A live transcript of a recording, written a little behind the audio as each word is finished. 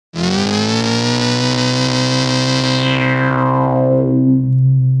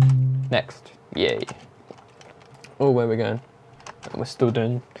Yay. Oh, where are we going? Oh, we're still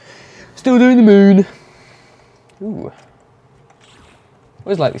doing the moon. Ooh. I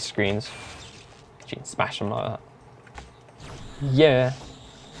always like these screens. You can smash them like that. Yeah.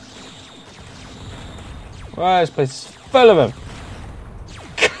 Wow, this place is full of them.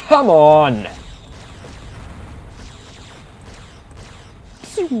 Come on.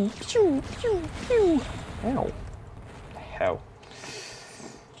 Pew, pew, pew, pew. Ow. The hell.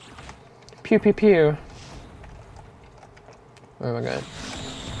 Pew, pew, pew. Where am I going?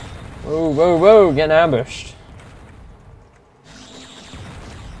 Whoa, whoa, whoa, getting ambushed.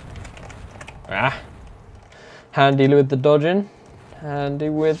 Ah. Handy with the dodging. Handy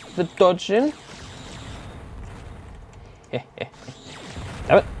with the dodging.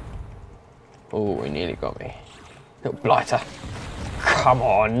 Damn it. Oh, he nearly got me. Little blighter. Come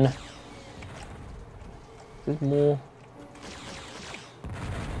on. There's more.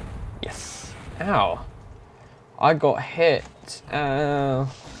 Yes. Ow. I got hit. Ow.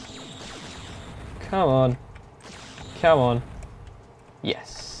 Come on. Come on.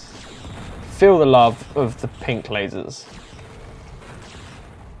 Yes. Feel the love of the pink lasers.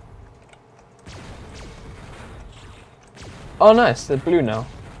 Oh nice, they're blue now.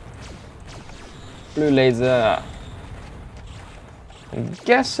 Blue laser. I'm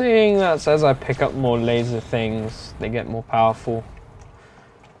guessing that's as I pick up more laser things, they get more powerful.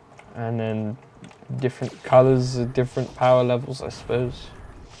 And then different colours are different power levels, I suppose.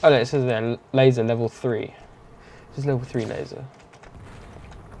 Oh no, it says there, laser level 3. This is level 3 laser.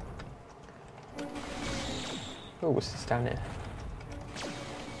 Oh, what's this down here?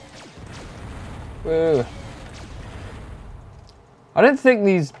 Whoa. I don't think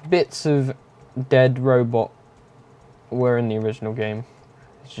these bits of dead robot were in the original game.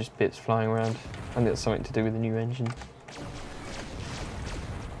 It's just bits flying around. I think it's something to do with the new engine.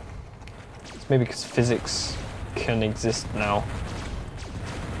 It's maybe because physics can exist now.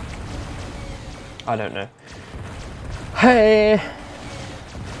 I don't know. Hey!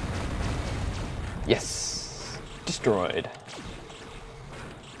 Yes! Destroyed.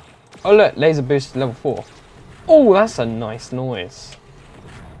 Oh look, laser boost level 4. Oh, that's a nice noise.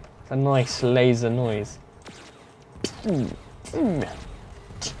 It's a nice laser noise.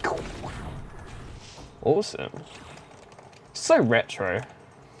 Awesome. So retro.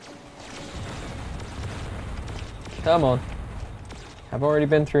 Come on. I've already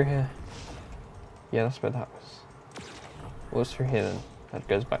been through here. Yeah, that's where that was. What was through here then? That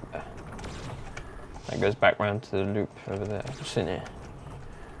goes back there. That goes back round to the loop over there. What's in here?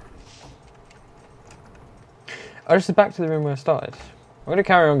 Oh, this is back to the room where I started. I'm going to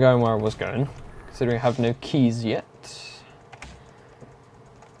carry on going where I was going, considering I have no keys yet.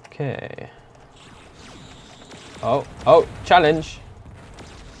 Okay. Oh, challenge.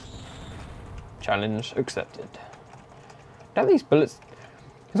 Challenge accepted. Don't these bullets...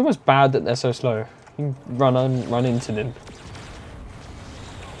 It's almost bad that they're so slow. You can run into them.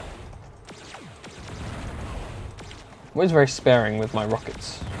 I'm always very sparing with my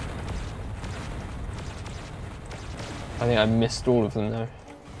rockets. I think I missed all of them though.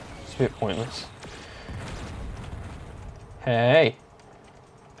 It's a bit pointless. Hey!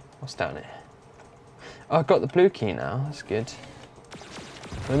 What's down here? Oh, I've got the blue key now. That's good.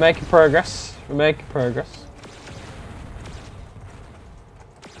 We're making progress. We're making progress.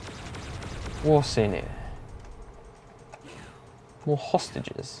 What's in here? More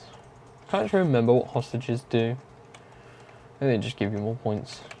hostages. Can't actually remember what hostages do. I think they just give you more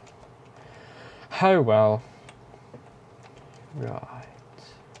points. Oh well. Right.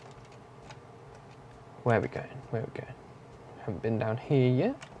 Where are we going? Where are we going? Haven't been down here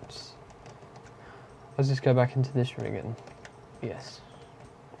yet. Let's just go back into this room again. Yes.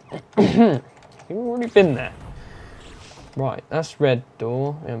 You've already been there. Right, that's red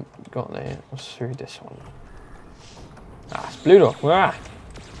door. We haven't got there. What's through this one? Ah, it's blue door. Ah!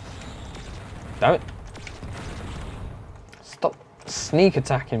 Damn it. Stop sneak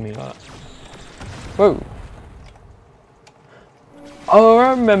attacking me like that. Whoa. Oh, I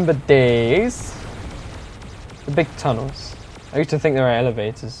remember these. The big tunnels. I used to think they were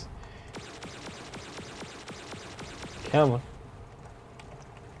elevators. Come on.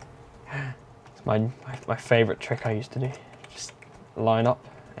 It's my favourite trick I used to do. Just line up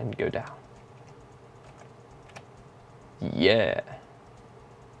and go down. Yeah.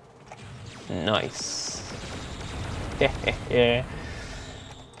 Nice. Yeah.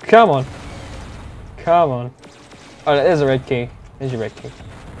 Come on. Come on. Oh, there's a red key. There's your red key.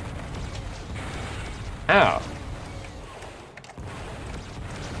 Ow.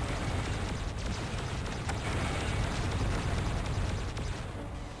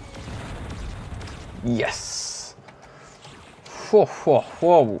 Yes. Whoa, whoa,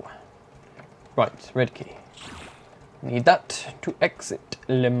 whoa. Right, red key. Need that to exit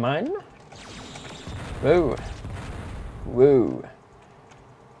the mine. Whoa. Whoa.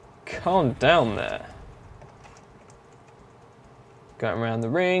 Calm down there. Going around the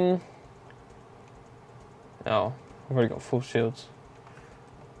ring. Oh, I've already got full shields.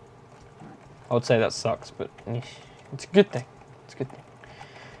 I would say that sucks, but it's a good thing. It's a good thing.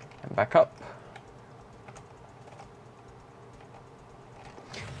 And back up.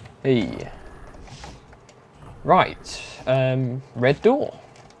 Hey. Right. Red door.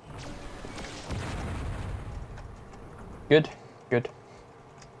 Good. Good.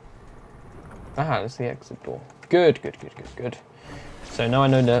 Ah, that's the exit door. Good, good, good, good, good. So now I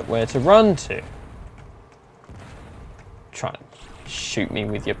know where to run to. Try to shoot me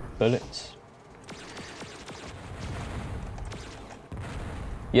with your bullets.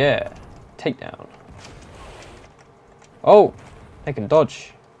 Yeah. Takedown. Oh! They can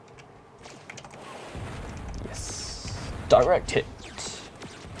dodge. Yes. Direct hit.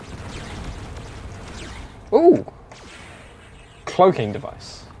 Ooh! Cloaking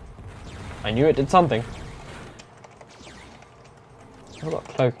device. I knew it did something. I've got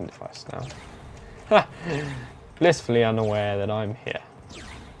a cloaking device now. Ha! Blissfully unaware that I'm here.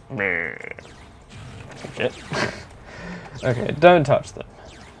 Shit. Okay, don't touch them.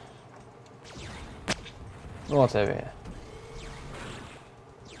 What's over here?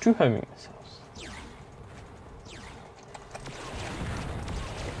 2 homing missiles.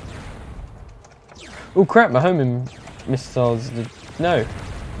 Oh crap, my homing missiles... No.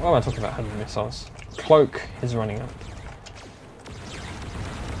 Why am I talking about homing missiles? Cloak is running out.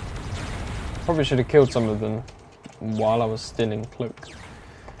 Probably should have killed some of them while I was still in cloak.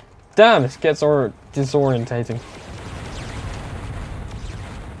 Damn, this gets disorientating.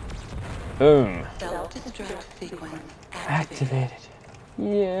 Boom. Activated.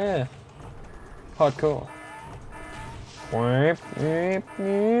 Yeah. Hardcore.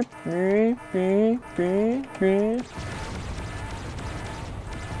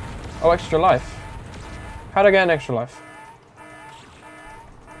 Oh, extra life. How'd I get an extra life?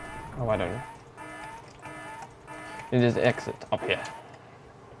 Oh, I don't know. It is exit up here.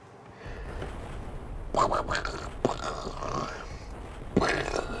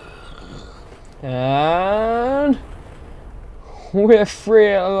 And we're free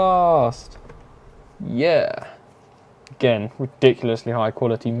at last. Yeah. Again, ridiculously high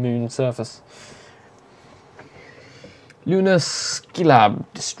quality moon surface. Lunar Skylab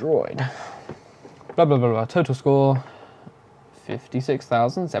destroyed. Blah blah blah blah. Total score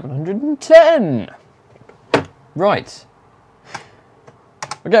 56,710. Right.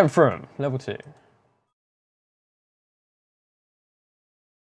 We're getting through 'em. Level 2.